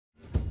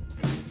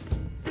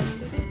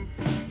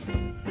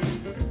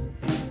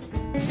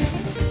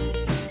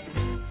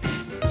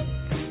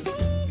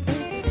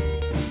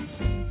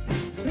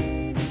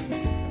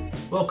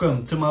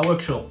Welcome to my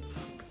workshop.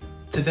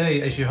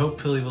 Today, as you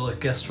hopefully will have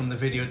guessed from the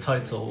video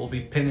title, we'll be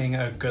pinning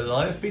a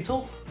Goliath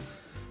beetle.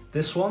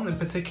 This one in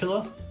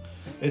particular,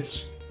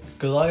 it's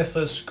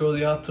Goliathus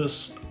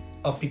Goliathus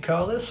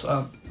apicalis.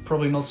 I'm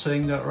probably not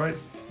saying that right,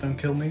 don't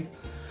kill me.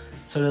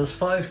 So there's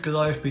 5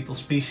 Goliath beetle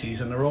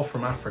species and they're all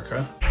from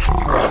Africa.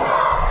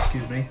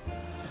 Excuse me.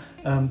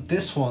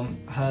 This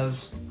one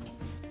has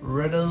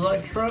red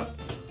elytra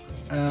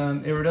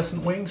and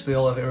iridescent wings. They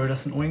all have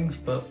iridescent wings,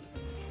 but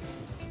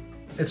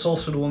it's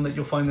also the one that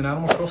you'll find in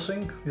Animal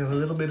Crossing. We have a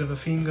little bit of a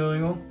theme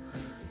going on.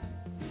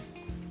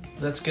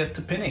 Let's get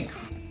to pinning.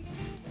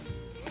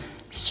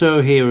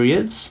 So here he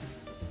is.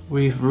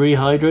 We've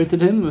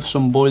rehydrated him with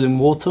some boiling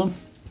water.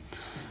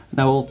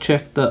 Now we'll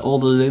check that all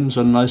the limbs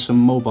are nice and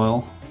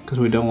mobile, because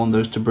we don't want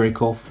those to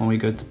break off when we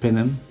go to pin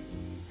him.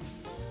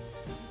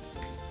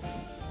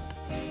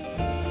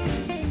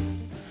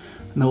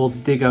 Now we'll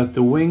dig out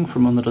the wing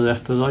from under the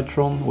left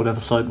elytron, whatever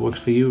side works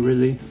for you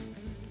really.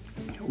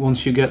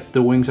 Once you get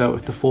the wings out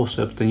with the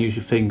forceps, then use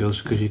your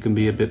fingers because you can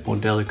be a bit more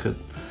delicate.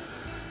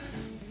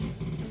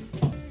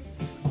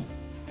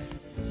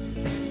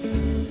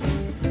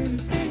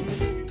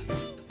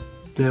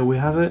 There we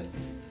have it.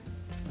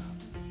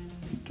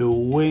 The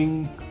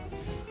wing.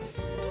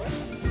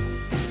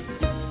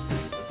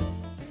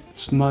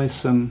 It's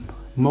nice and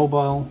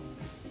mobile.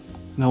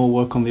 Now we'll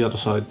work on the other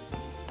side.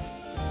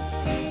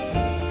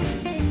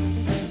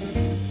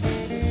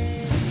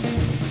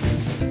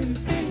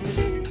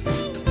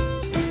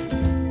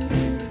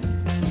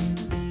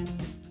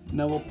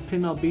 Now we'll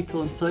pin our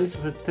beetle in place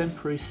with a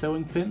temporary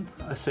sewing pin.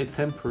 I say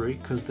temporary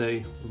because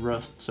they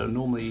rust, so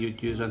normally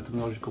you'd use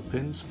entomological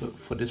pins, but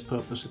for this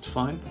purpose it's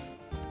fine.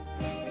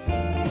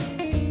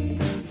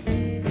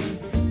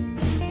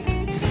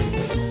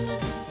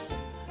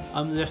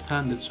 I'm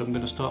left-handed, so I'm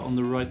going to start on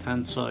the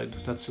right-hand side.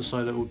 That's the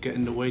side that will get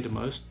in the way the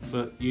most,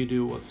 but you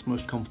do what's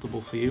most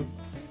comfortable for you.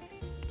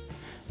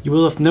 You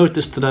will have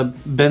noticed that I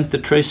bent the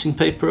tracing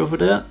paper over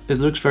there. It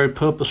looks very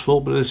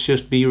purposeful, but it's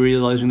just me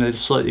realizing that it's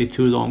slightly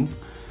too long.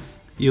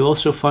 You'll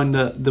also find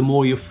that the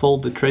more you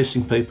fold the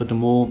tracing paper, the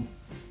more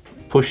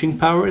pushing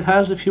power it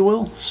has, if you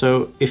will.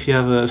 So if you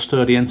have a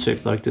sturdy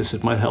insect like this,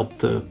 it might help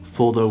to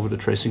fold over the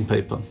tracing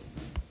paper.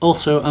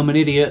 Also, I'm an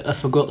idiot, I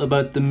forgot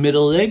about the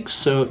middle legs,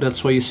 so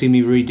that's why you see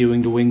me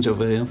redoing the wings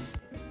over here.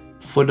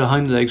 For the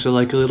hind legs, I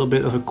like a little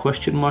bit of a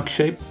question mark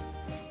shape.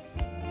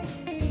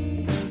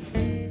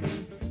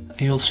 And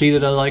you'll see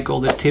that I like all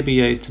the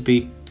tibiae to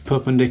be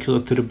perpendicular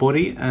to the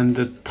body, and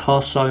the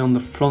tarsi on the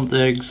front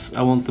legs,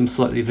 I want them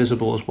slightly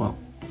visible as well.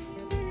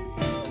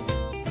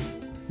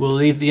 We'll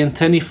leave the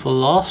antennae for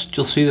last.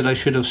 You'll see that I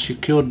should have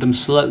secured them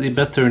slightly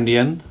better in the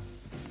end.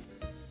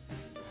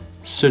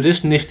 So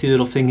this nifty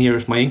little thing here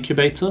is my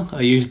incubator.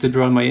 I use it to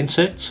dry my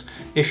insects.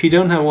 If you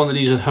don't have one of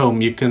these at home,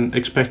 you can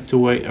expect to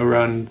wait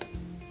around,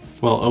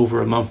 well,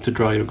 over a month to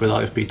dry your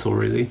Goliath beetle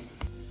really.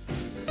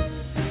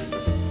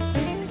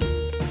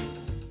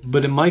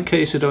 But in my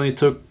case it only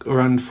took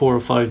around 4 or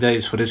 5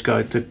 days for this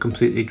guy to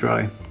completely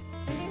dry.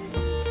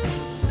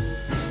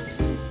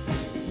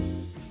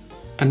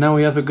 And now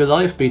we have a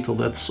Goliath beetle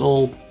that's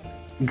all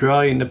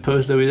dry in the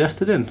pose that we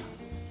left it in.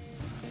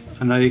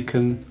 And now you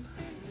can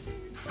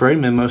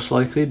frame him most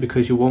likely,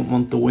 because you won't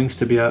want the wings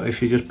to be out if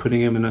you're just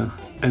putting him in an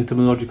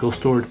entomological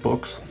storage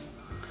box.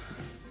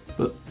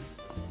 But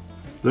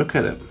look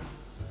at him.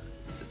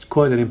 It's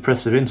quite an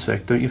impressive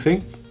insect, don't you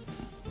think?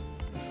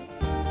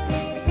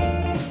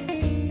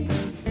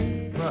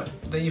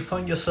 Then you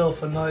find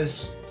yourself a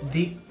nice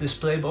deep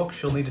display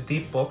box. You'll need a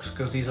deep box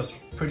because these are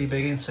pretty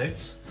big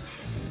insects.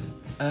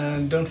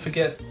 And don't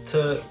forget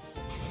to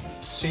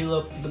seal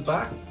up the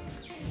back,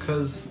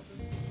 because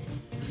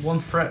one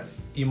threat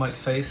you might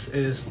face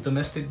is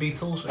domestic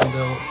beetles, and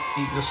they'll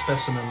eat your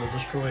specimen, they'll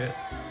destroy it.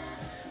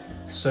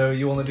 So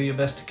you want to do your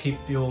best to keep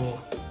your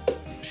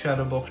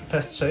shadow box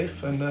pest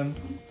safe, and then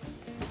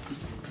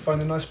find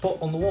a nice spot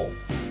on the wall.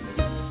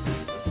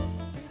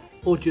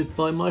 Or just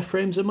buy my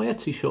frames in my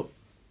Etsy shop.